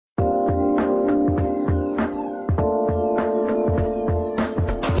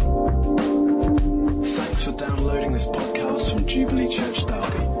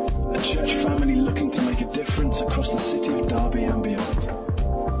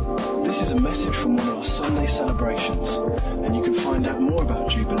is a message from one of our Sunday celebrations, and you can find out more about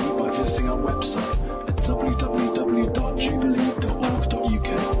Jubilee by visiting our website at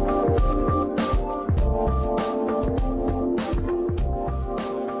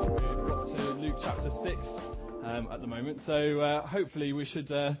www.jubilee.org.uk. We've got to Luke chapter 6 at the moment, so hopefully we should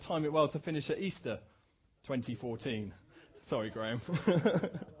time it well to finish at Easter 2014. Sorry, Graham.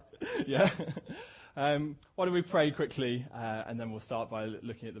 Yeah. Why don't we pray quickly, and then we'll start by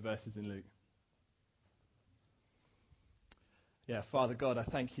looking at the verses in Luke. Yeah, Father God, I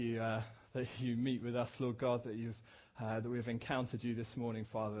thank you that you meet with us, Lord God, that we've encountered you this morning,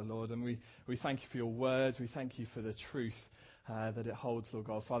 Father, Lord, and we thank you for your word. We thank you for the truth that it holds, Lord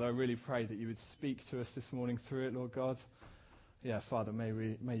God. Father, I really pray that you would speak to us this morning through it, Lord God. Yeah, Father, may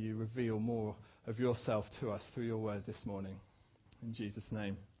you reveal more of yourself to us through your word this morning. In Jesus'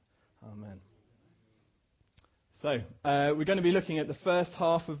 name, amen. So, we're going to be looking at the first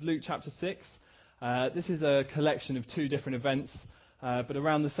half of Luke chapter 6. This is a collection of two different events, but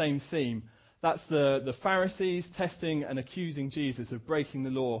around the same theme. That's the Pharisees testing and accusing Jesus of breaking the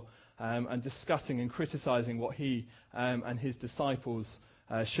law and discussing and criticizing what he and his disciples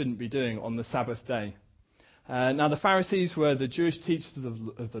shouldn't be doing on the Sabbath day. Now, the Pharisees were the Jewish teachers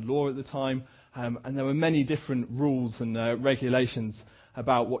of the law at the time, and there were many different rules and regulations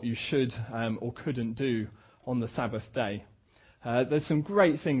about what you should or couldn't do on the Sabbath day. There's some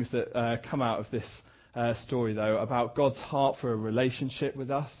great things that come out of this story, though, about God's heart for a relationship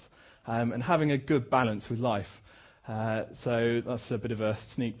with us and having a good balance with life. So that's a bit of a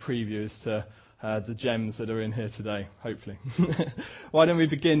sneak preview as to the gems that are in here today, hopefully. Why don't we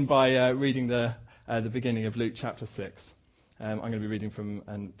begin by reading the beginning of Luke chapter 6. I'm going to be reading from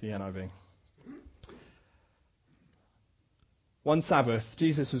the NIV. One Sabbath,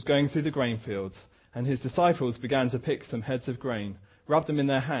 Jesus was going through the grain fields, and his disciples began to pick some heads of grain, rub them in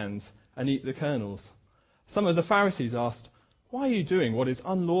their hands, and eat the kernels. Some of the Pharisees asked, "Why are you doing what is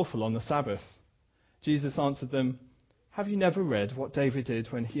unlawful on the Sabbath?" Jesus answered them, "Have you never read what David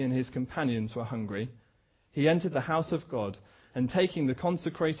did when he and his companions were hungry? He entered the house of God, and taking the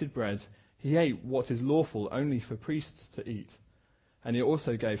consecrated bread, he ate what is lawful only for priests to eat, and he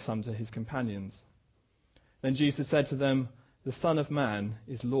also gave some to his companions." Then Jesus said to them, "The Son of Man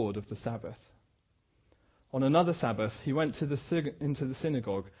is Lord of the Sabbath." On another Sabbath, he went into the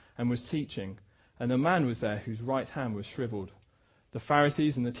synagogue and was teaching, and a man was there whose right hand was shriveled. The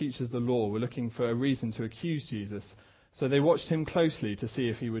Pharisees and the teachers of the law were looking for a reason to accuse Jesus, so they watched him closely to see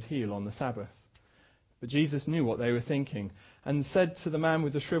if he would heal on the Sabbath. But Jesus knew what they were thinking, and said to the man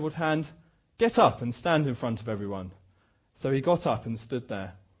with the shriveled hand, "Get up and stand in front of everyone." So he got up and stood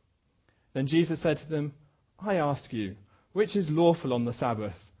there. Then Jesus said to them, "I ask you, which is lawful on the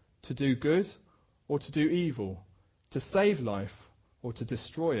Sabbath, to do good or to do evil, to save life or to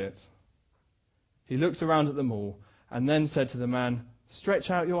destroy it?" He looked around at them all and then said to the man, "Stretch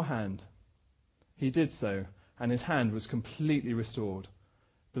out your hand." He did so, and his hand was completely restored.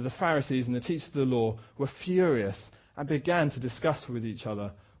 But the Pharisees and the teachers of the law were furious and began to discuss with each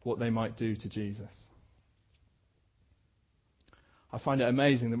other what they might do to Jesus. I find it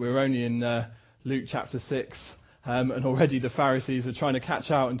amazing that we're only in Luke chapter 6, and already the Pharisees are trying to catch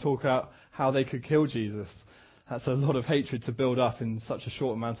out and talk out how they could kill Jesus. That's a lot of hatred to build up in such a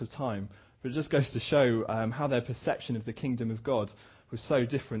short amount of time. But it just goes to show how their perception of the kingdom of God was so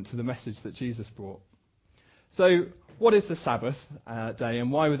different to the message that Jesus brought. So, what is the Sabbath day,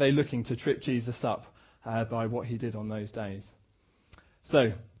 and why were they looking to trip Jesus up by what he did on those days?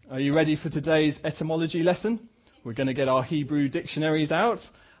 So, are you ready for today's etymology lesson? We're going to get our Hebrew dictionaries out.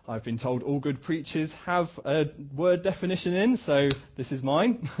 I've been told all good preachers have a word definition in, so this is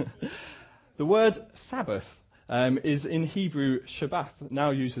mine. The word Sabbath is in Hebrew Shabbat, now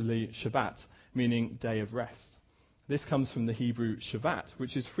usually Shabbat, meaning day of rest. This comes from the Hebrew Shabbat,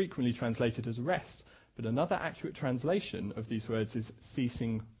 which is frequently translated as rest, but another accurate translation of these words is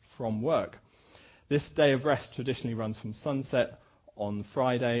ceasing from work. This day of rest traditionally runs from sunset on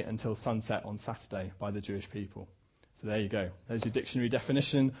Friday until sunset on Saturday by the Jewish people. So there you go. There's your dictionary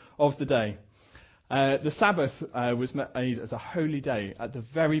definition of the day. The Sabbath was made as a holy day at the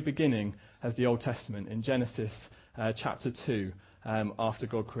very beginning of the Old Testament in Genesis chapter 2, after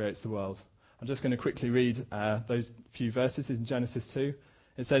God creates the world. I'm just going to quickly read those few verses in Genesis 2.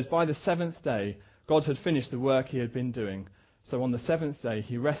 It says, "By the seventh day, God had finished the work he had been doing. So on the seventh day,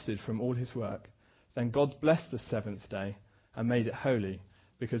 he rested from all his work. Then God blessed the seventh day and made it holy,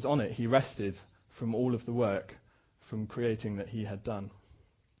 because on it he rested from all of the work from creating that he had done."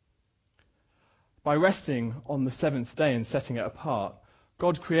 By resting on the seventh day and setting it apart,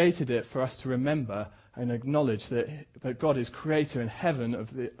 God created it for us to remember and acknowledge that God is creator in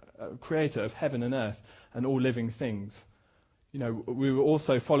heaven creator of heaven and earth and all living things. You know, we were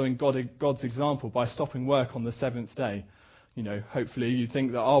also following God's example by stopping work on the seventh day. You know, hopefully you'd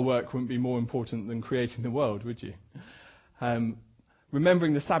think that our work wouldn't be more important than creating the world, would you?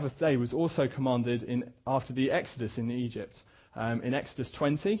 Remembering the Sabbath day was also commanded after the Exodus in Egypt. In Exodus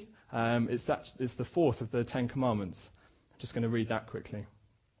 20, it's the fourth of the Ten Commandments. I'm just going to read that quickly.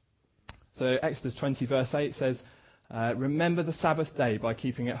 So Exodus 20 verse 8 says, remember the Sabbath day by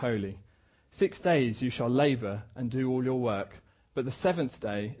keeping it holy. 6 days you shall labour and do all your work, but the seventh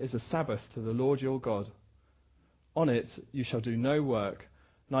day is a Sabbath to the Lord your God. On it you shall do no work,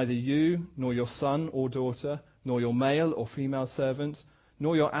 neither you, nor your son or daughter, nor your male or female servant,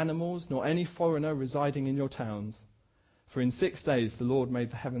 nor your animals, nor any foreigner residing in your towns. For in 6 days the Lord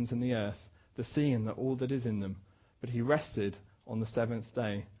made the heavens and the earth, the sea and all that is in them, but he rested on the seventh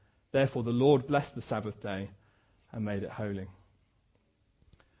day. Therefore the Lord blessed the Sabbath day and made it holy.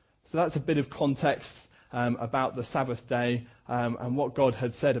 So that's a bit of context about the Sabbath day and what God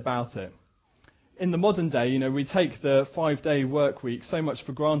had said about it. In the modern day, you know, we take the 5-day work week so much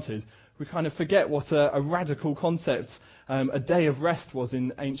for granted, we kind of forget what a radical concept a day of rest was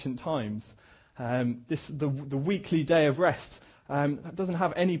in ancient times. The weekly day of rest doesn't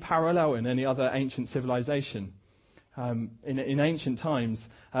have any parallel in any other ancient civilization. In ancient times,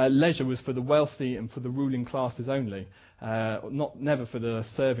 leisure was for the wealthy and for the ruling classes only, never for the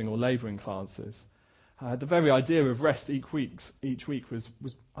serving or labouring classes. The very idea of rest each week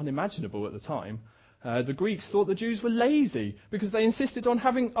was unimaginable at the time. The Greeks thought the Jews were lazy because they insisted on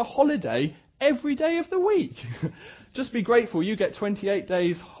having a holiday every day of the week. Just be grateful you get 28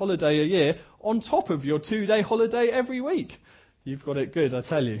 days holiday a year on top of your 2-day holiday every week. You've got it good, I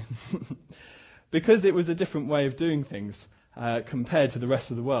tell you. Because it was a different way of doing things compared to the rest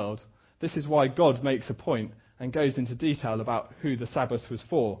of the world, this is why God makes a point and goes into detail about who the Sabbath was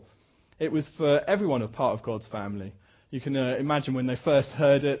for. It was for everyone a part of God's family. You can imagine when they first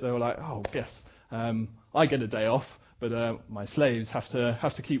heard it, they were like, oh, yes, I get a day off, but my slaves have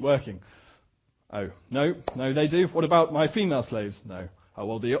to keep working. Oh, no, they do. What about my female slaves? No. Oh,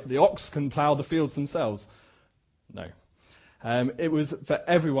 well, the ox can plough the fields themselves. No. It was for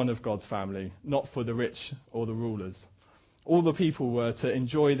everyone of God's family, not for the rich or the rulers. All the people were to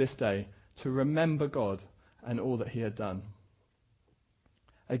enjoy this day, to remember God and all that he had done.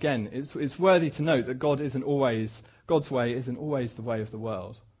 Again, it's worthy to note that God's way isn't always the way of the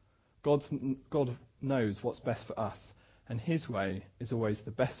world. God knows what's best for us, and his way is always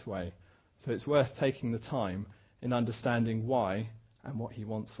the best way. So it's worth taking the time in understanding why and what he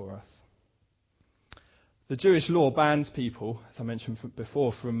wants for us. The Jewish law bans people, as I mentioned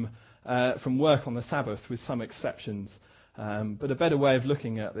before, from work on the Sabbath, with some exceptions. But a better way of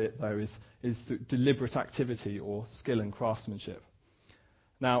looking at it, though, is deliberate activity or skill and craftsmanship.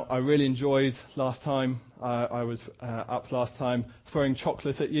 Now, I really enjoyed last time, I was up last time, throwing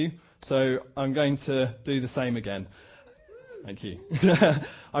chocolate at you, so I'm going to do the same again. Thank you.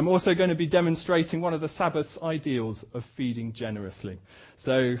 I'm also going to be demonstrating one of the Sabbath's ideals of feeding generously.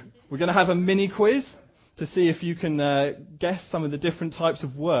 So we're going to have a mini quiz to see if you can guess some of the different types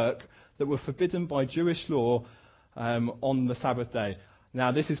of work that were forbidden by Jewish law on the Sabbath day.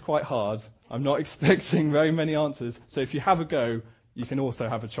 Now, this is quite hard. I'm not expecting very many answers. So if you have a go, you can also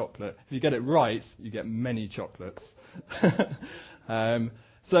have a chocolate. If you get it right, you get many chocolates.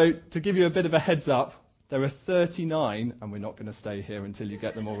 So to give you a bit of a heads up, there are 39, and we're not going to stay here until you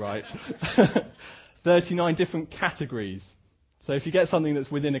get them all right, 39 different categories. So if you get something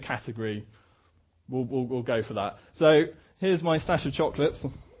that's within a category, we'll go for that. So here's my stash of chocolates.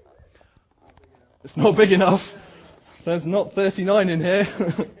 It's not big enough. There's not 39 in here.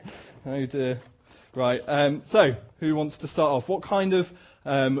 Oh dear. Right. So who wants to start off? What kind of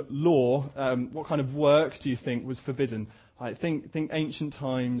law, what kind of work do you think was forbidden? I think ancient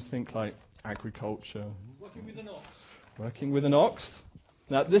times. Think like agriculture. Working with an ox. Working with an ox.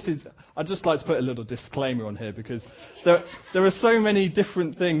 Now, I'd just like to put a little disclaimer on here because there are so many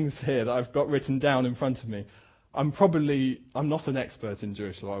different things here that I've got written down in front of me. I'm not an expert in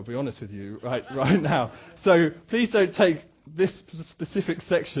Jewish law, I'll be honest with you right now. So please don't take this specific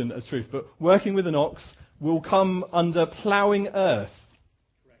section as truth, but working with an ox will come under ploughing earth.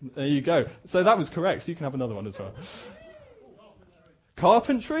 There you go. So that was correct, so you can have another one as well.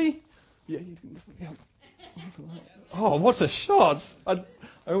 Carpentry? Yeah. Oh, what a shot!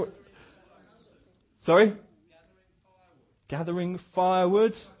 Sorry? Gathering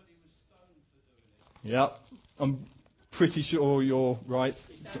firewood? Yeah, I'm pretty sure you're right.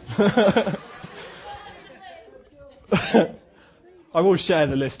 I will share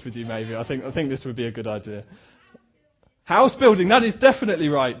the list with you maybe. I think this would be a good idea. House building, that is definitely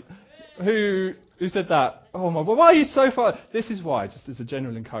right. Who said that? Oh my, why are you so far? This is why, just as a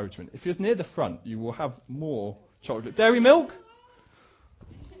general encouragement. If you're near the front, you will have more chocolate. Dairy milk?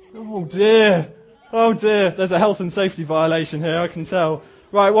 Oh dear. Oh dear. There's a health and safety violation here, I can tell.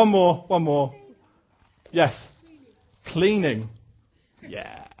 Right, one more. Yes. Cleaning.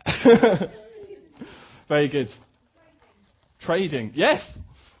 Yeah. Very good. Trading. Yes.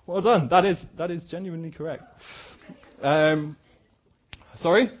 Well done. That is genuinely correct.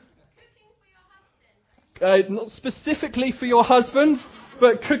 Sorry? Not specifically for your husband,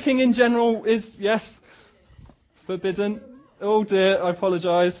 but cooking in general is, yes, forbidden. Oh dear, I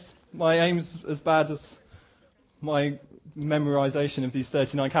apologise. My aim's as bad as my memorisation of these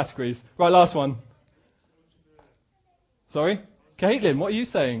 39 categories. Right, last one. Sorry? Caitlin, what are you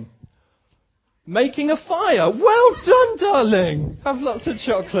saying? Making a fire. Well done, darling. Have lots of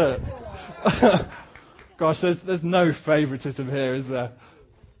chocolate. Gosh, there's no favouritism here, is there?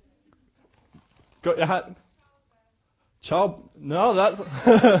 Got your hat? Child? No, that's...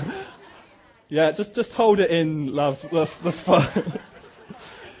 yeah, just hold it in, love. That's fine.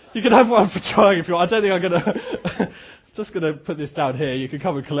 You can have one for trying if you want. I don't think I'm going to... just going to put this down here. You can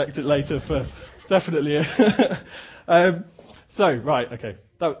come and collect it later for... Definitely. Right, okay.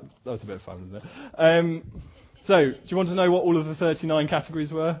 That was a bit of fun, wasn't it? So, do you want to know what all of the 39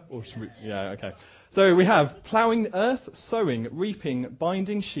 categories were? Or should we... Yeah, okay. So we have ploughing the earth, sowing, reaping,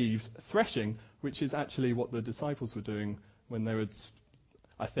 binding sheaves, threshing, which is actually what the disciples were doing when they would,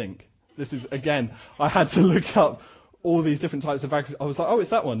 I think. This is, again, I had to look up all these different types of agriculture. I was like, oh, it's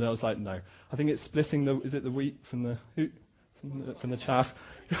that one. And I was like, no. I think it's splitting is it the wheat from the chaff?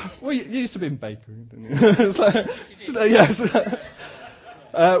 Well, you used to be in bakery, didn't you? It's like, yes.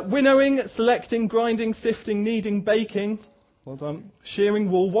 Winnowing, selecting, grinding, sifting, kneading, baking. Well done.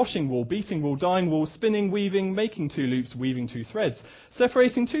 Shearing wool, washing wool, beating wool, dyeing wool, spinning, weaving, making 2 loops, weaving 2 threads,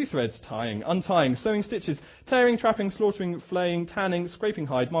 separating 2 threads, tying, untying, sewing stitches, tearing, trapping, slaughtering, flaying, tanning, scraping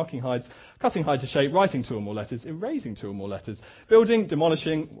hide, marking hides, cutting hide to shape, writing 2 or more letters, erasing 2 or more letters, building,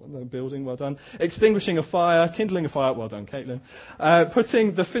 demolishing, well done, extinguishing a fire, kindling a fire, well done, Caitlin,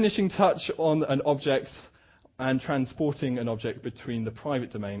 putting the finishing touch on an object, and transporting an object between the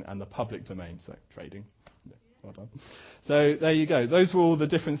private domain and the public domain, so trading. Well done. So there you go. Those were all the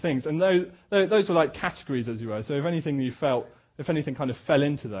different things, and those were like categories, as you were. So if anything kind of fell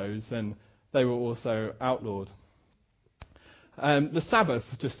into those, then they were also outlawed. The Sabbath,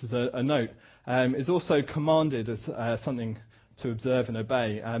 just as a note, is also commanded as something to observe and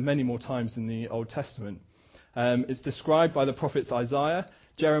obey many more times in the Old Testament. It's described by the prophets Isaiah,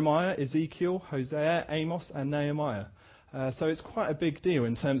 Jeremiah, Ezekiel, Hosea, Amos, and Nehemiah. So it's quite a big deal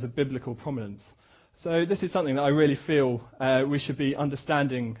in terms of biblical prominence. So this is something that I really feel we should be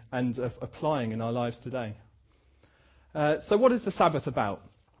understanding and applying in our lives today. So what is the Sabbath about,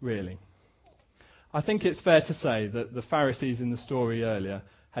 really? I think it's fair to say that the Pharisees in the story earlier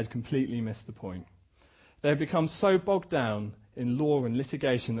had completely missed the point. They had become so bogged down in law and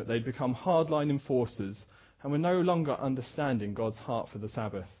litigation that they'd become hardline enforcers and were no longer understanding God's heart for the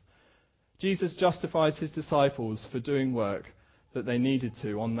Sabbath. Jesus justifies his disciples for doing work that they needed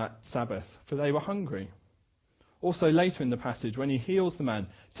to on that Sabbath, for they were hungry. Also later in the passage, when he heals the man,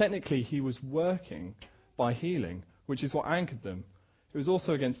 technically he was working by healing, which is what anchored them. It was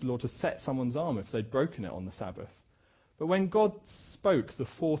also against the law to set someone's arm if they'd broken it on the Sabbath. But when God spoke the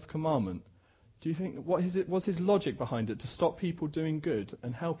 4th commandment, do you think, was his logic behind it to stop people doing good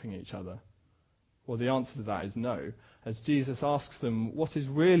and helping each other? Well, the answer to that is no, as Jesus asks them what is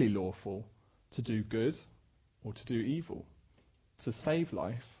really lawful, to do good or to do evil, to save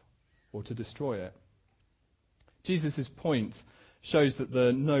life or to destroy it. Jesus' point shows that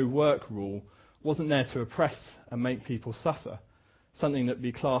the no work rule wasn't there to oppress and make people suffer. Something that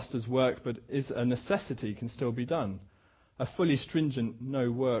be classed as work but is a necessity can still be done. A fully stringent no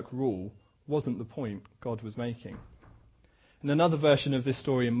work rule wasn't the point God was making. In another version of this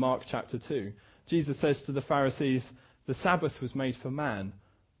story in Mark chapter 2, Jesus says to the Pharisees, the Sabbath was made for man,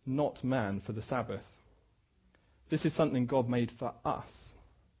 not man for the Sabbath. This is something God made for us,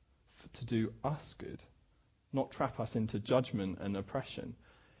 to do us good, not trap us into judgment and oppression.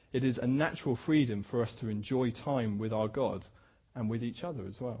 It is a natural freedom for us to enjoy time with our God and with each other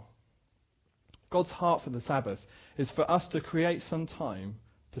as well. God's heart for the Sabbath is for us to create some time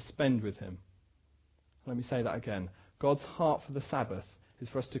to spend with him. Let me say that again. God's heart for the Sabbath is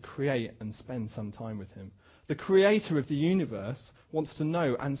for us to create and spend some time with him. The creator of the universe wants to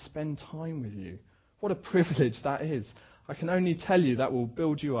know and spend time with you. What a privilege that is. I can only tell you that will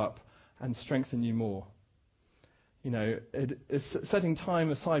build you up and strengthen you more. Setting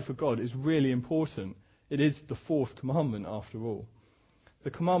time aside for God is really important. It is the fourth commandment after all. The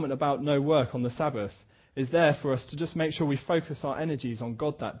commandment about no work on the Sabbath is there for us to just make sure we focus our energies on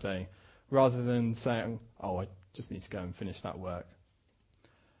God that day, rather than saying, I just need to go and finish that work.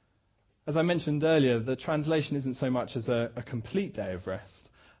 As I mentioned earlier, the translation isn't so much as a complete day of rest.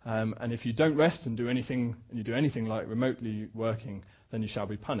 And if you don't rest and you do anything like remotely working, then you shall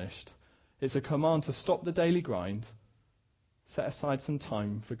be punished. It's a command to stop the daily grind, set aside some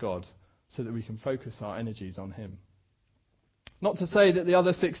time for God, so that we can focus our energies on Him. Not to say that the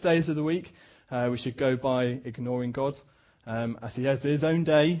other 6 days of the week we should go by ignoring God, as He has His own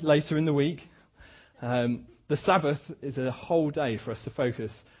day later in the week. The Sabbath is a whole day for us to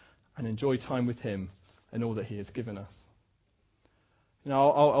focus and enjoy time with Him and all that He has given us.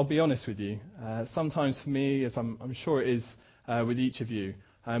 I'll be honest with you. Sometimes for me, as I'm sure it is with each of you,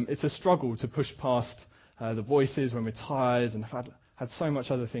 it's a struggle to push past the voices when we're tired and have had so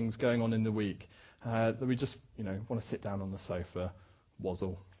much other things going on in the week that we just want to sit down on the sofa,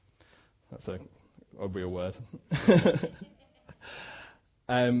 wazzle. That's a real word.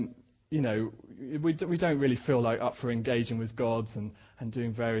 We don't really feel like up for engaging with God and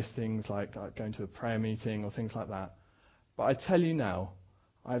doing various things like going to a prayer meeting or things like that. But I tell you now,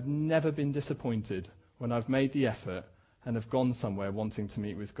 I've never been disappointed when I've made the effort and have gone somewhere wanting to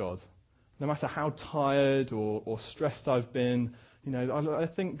meet with God. No matter how tired or stressed I've been, I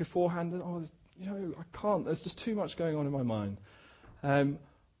think beforehand, I can't. There's just too much going on in my mind.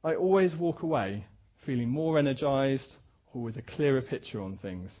 I always walk away feeling more energized or with a clearer picture on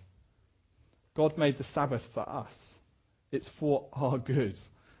things. God made the Sabbath for us. It's for our good.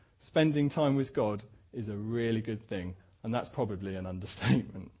 Spending time with God is a really good thing, and that's probably an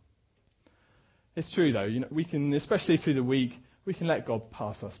understatement. It's true though, we can, especially through the week, we can let God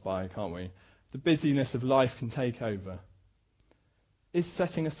pass us by, can't we? The busyness of life can take over. Is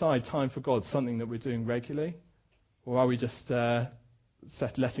setting aside time for God something that we're doing regularly? Or are we just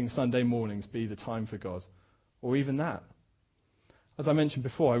letting Sunday mornings be the time for God? Or even that? As I mentioned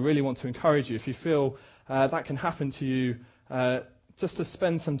before, I really want to encourage you, if you feel that can happen to you, just to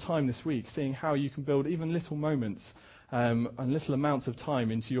spend some time this week seeing how you can build even little moments and little amounts of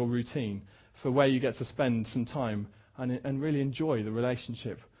time into your routine for where you get to spend some time and really enjoy the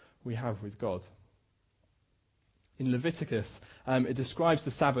relationship we have with God. In Leviticus, it describes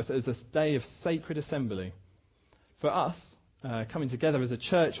the Sabbath as a day of sacred assembly. For us, coming together as a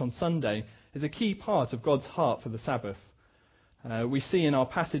church on Sunday is a key part of God's heart for the Sabbath. We see in our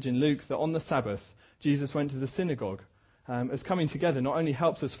passage in Luke that on the Sabbath, Jesus went to the synagogue. As coming together not only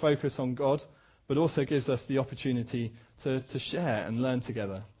helps us focus on God, but also gives us the opportunity to share and learn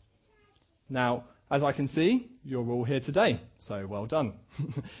together. Now, as I can see, you're all here today, so well done.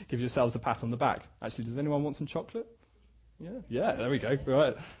 Give yourselves a pat on the back. Actually, does anyone want some chocolate? Yeah, there we go.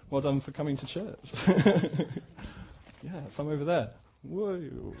 Right. Well done for coming to church. Yeah, some over there. Whoa.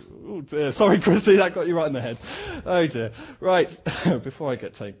 Oh dear. Sorry, Chrissy, that got you right in the head. Oh dear. Right, before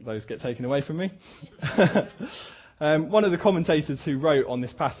those get taken away from me. One of the commentators who wrote on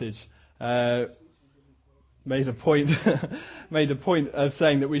this passage made a point of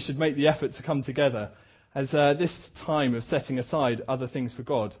saying that we should make the effort to come together, as this time of setting aside other things for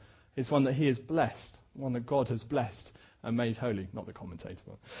God is one that He has blessed, one that God has blessed and made holy. Not the commentator.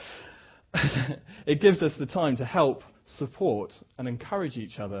 It gives us the time to help, support and encourage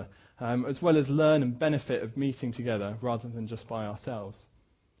each other, as well as learn and benefit of meeting together rather than just by ourselves.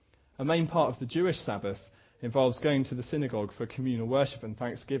 A main part of the Jewish Sabbath involves going to the synagogue for communal worship and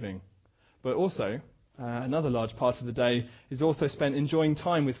thanksgiving. But also, another large part of the day is also spent enjoying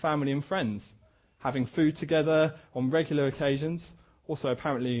time with family and friends, having food together on regular occasions. Also,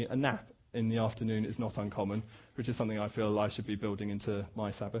 apparently, a nap in the afternoon is not uncommon, which is something I feel I should be building into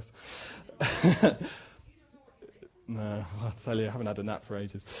my Sabbath. No, I'll tell you, I haven't had a nap for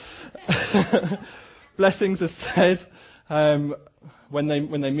ages. Blessings are said when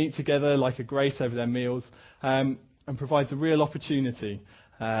they meet together like a grace over their meals, and provides a real opportunity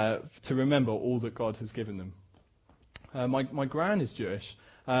to remember all that God has given them. My gran is Jewish,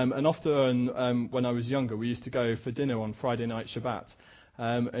 and often when I was younger, we used to go for dinner on Friday night Shabbat.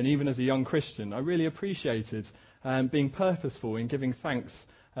 And even as a young Christian, I really appreciated being purposeful in giving thanks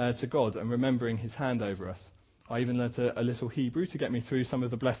to God and remembering His hand over us. I even learnt a little Hebrew to get me through some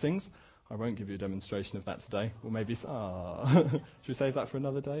of the blessings. I won't give you a demonstration of that today. Or maybe, should we save that for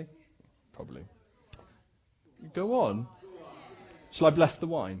another day? Probably. Go on. Shall I bless the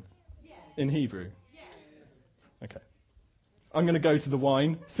wine in Hebrew? Okay. I'm going to go to the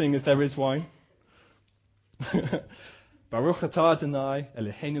wine, seeing as there is wine. Baruch atah Adonai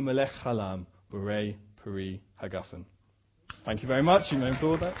Eloheinu melech haolam borei Peri Hagafen. Thank you very much. You may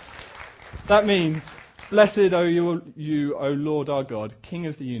applaud that. That means, blessed are you, O Lord our God, King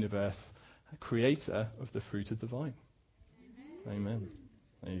of the universe, creator of the fruit of the vine. Amen.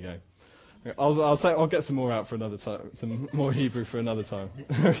 There you go. I'll get some more out for another time, some more Hebrew for another time.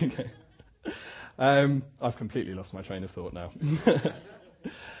 Okay. I've completely lost my train of thought now.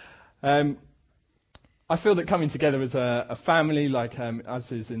 I feel that coming together as a family, like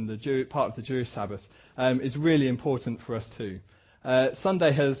as is in the part of the Jewish Sabbath, is really important for us too.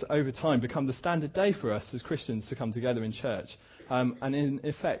 Sunday has, over time, become the standard day for us as Christians to come together in church, and in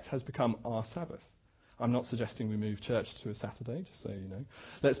effect has become our Sabbath. I'm not suggesting we move church to a Saturday, just so you know.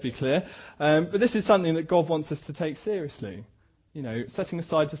 Let's be clear. But this is something that God wants us to take seriously. You know, setting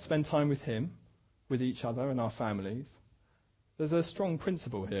aside to spend time with Him, with each other and our families. There's a strong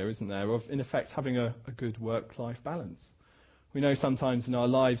principle here, isn't there, of, in effect, having a good work-life balance. We know sometimes in our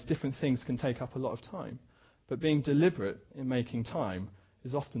lives different things can take up a lot of time, but being deliberate in making time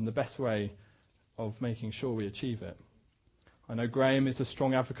is often the best way of making sure we achieve it. I know Graham is a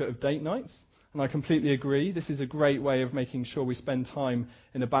strong advocate of date nights, and I completely agree. This is a great way of making sure we spend time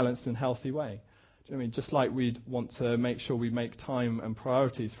in a balanced and healthy way. Do you know what I mean? Just like we'd want to make sure we make time and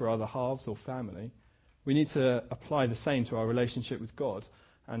priorities for other halves or family, we need to apply the same to our relationship with God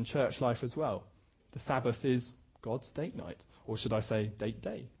and church life as well. The Sabbath is God's date night, or should I say date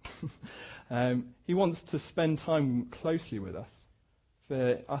day. He wants to spend time closely with us,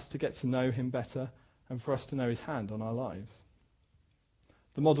 for us to get to know Him better and for us to know His hand on our lives.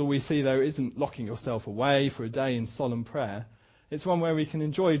 The model we see, though, isn't locking yourself away for a day in solemn prayer. It's one where we can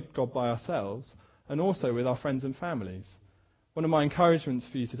enjoy God by ourselves and also with our friends and families. One of my encouragements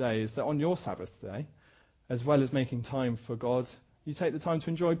for you today is that on your Sabbath day, as well as making time for God, you take the time to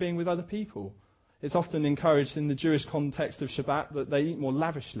enjoy being with other people. It's often encouraged in the Jewish context of Shabbat that they eat more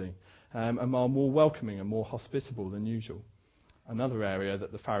lavishly and are more welcoming and more hospitable than usual. Another area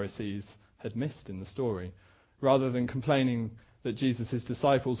that the Pharisees had missed in the story. Rather than complaining that Jesus'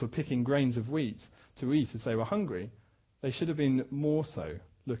 disciples were picking grains of wheat to eat as they were hungry, they should have been more so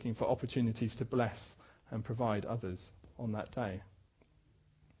looking for opportunities to bless and provide others on that day.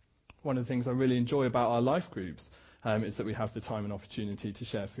 One of the things I really enjoy about our life groups is that we have the time and opportunity to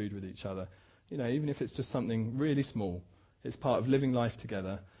share food with each other. You know, even if it's just something really small, it's part of living life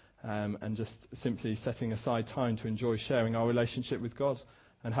together and just simply setting aside time to enjoy sharing our relationship with God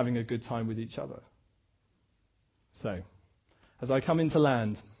and having a good time with each other. So, as I come into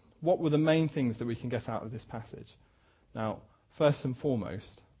land, what were the main things that we can get out of this passage? Now, first and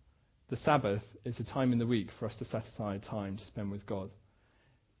foremost, the Sabbath is a time in the week for us to set aside time to spend with God.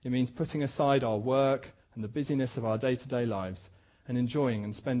 It means putting aside our work and the busyness of our day-to-day lives and enjoying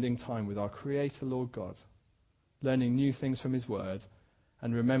and spending time with our Creator, Lord God, learning new things from His Word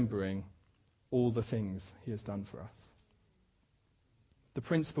and remembering all the things He has done for us. The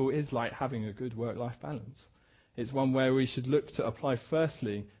principle is like having a good work-life balance. It's one where we should look to apply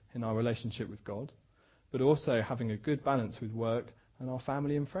firstly in our relationship with God, but also having a good balance with work and our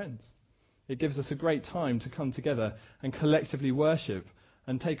family and friends. It gives us a great time to come together and collectively worship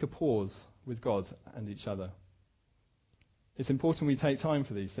and take a pause with God and each other. It's important we take time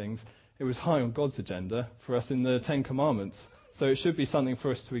for these things. It was high on God's agenda for us in the Ten Commandments, so it should be something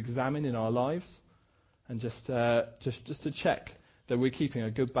for us to examine in our lives and just to check that we're keeping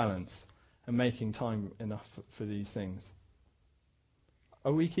a good balance and making time enough for these things.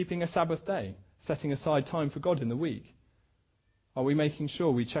 Are we keeping a Sabbath day, setting aside time for God in the week? Are we making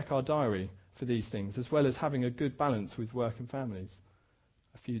sure we check our diary for these things, as well as having a good balance with work and families?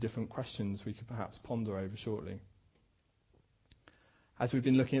 A few different questions we could perhaps ponder over shortly. As we've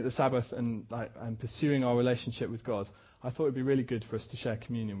been looking at the Sabbath and pursuing our relationship with God, I thought it would be really good for us to share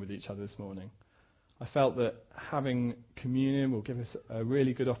communion with each other this morning. I felt that having communion will give us a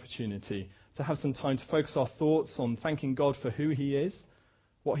really good opportunity to have some time to focus our thoughts on thanking God for who He is,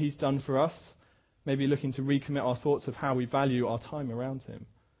 what He's done for us, maybe looking to recommit our thoughts of how we value our time around Him.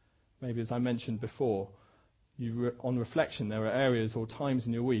 Maybe, as I mentioned before, on reflection, there are areas or times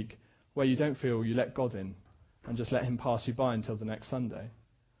in your week where you don't feel you let God in and just let Him pass you by until the next Sunday.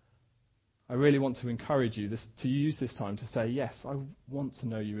 I really want to encourage you to use this time to say, yes, I want to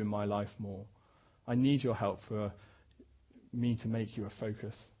know You in my life more. I need Your help for me to make You a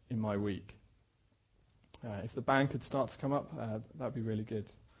focus in my week. If the band could start to come up, that would be really good.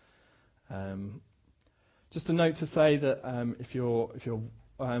 Just a note to say that if you're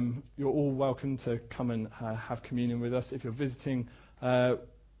all welcome to come and have communion with us. If you're visiting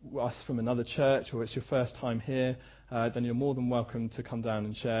us from another church or it's your first time here, then you're more than welcome to come down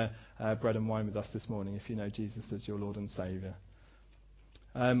and share bread and wine with us this morning if you know Jesus as your Lord and Saviour.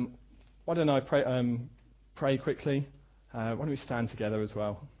 why don't I pray quickly? Why don't we stand together as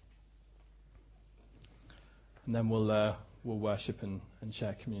well? And then we'll worship and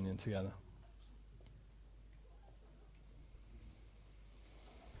share communion together.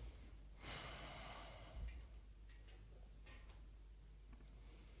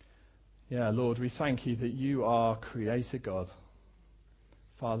 Yeah, Lord, we thank you that you are Creator God.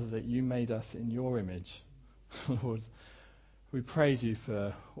 Father, that you made us in your image. Lord, we praise you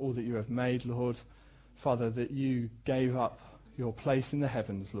for all that you have made, Lord. Father, that you gave up your place in the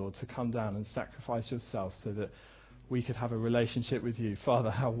heavens, Lord, to come down and sacrifice yourself so that we could have a relationship with you.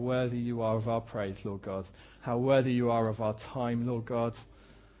 Father, how worthy you are of our praise, Lord God. How worthy you are of our time, Lord God.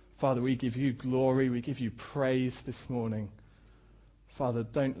 Father, we give you glory, we give you praise this morning. Father,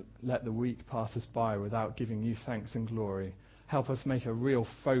 don't let the week pass us by without giving you thanks and glory. Help us make a real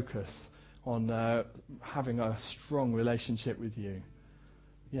focus on having a strong relationship with you.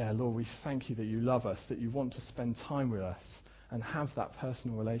 Yeah, Lord, we thank you that you love us, that you want to spend time with us and have that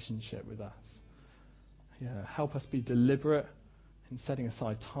personal relationship with us. Yeah, help us be deliberate in setting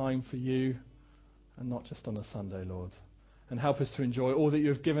aside time for you and not just on a Sunday, Lord. And help us to enjoy all that you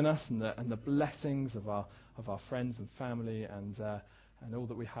have given us and the blessings of our friends and family and all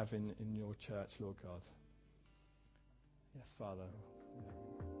that we have in your church, Lord God. Yes, Father.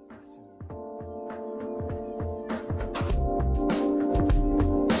 Bless you.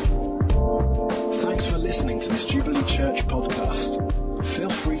 Thanks for listening to this Jubilee Church podcast. Feel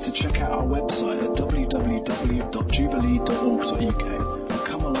free to check out our website at www.jubilee.org.uk and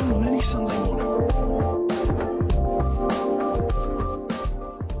come along on any Sunday morning.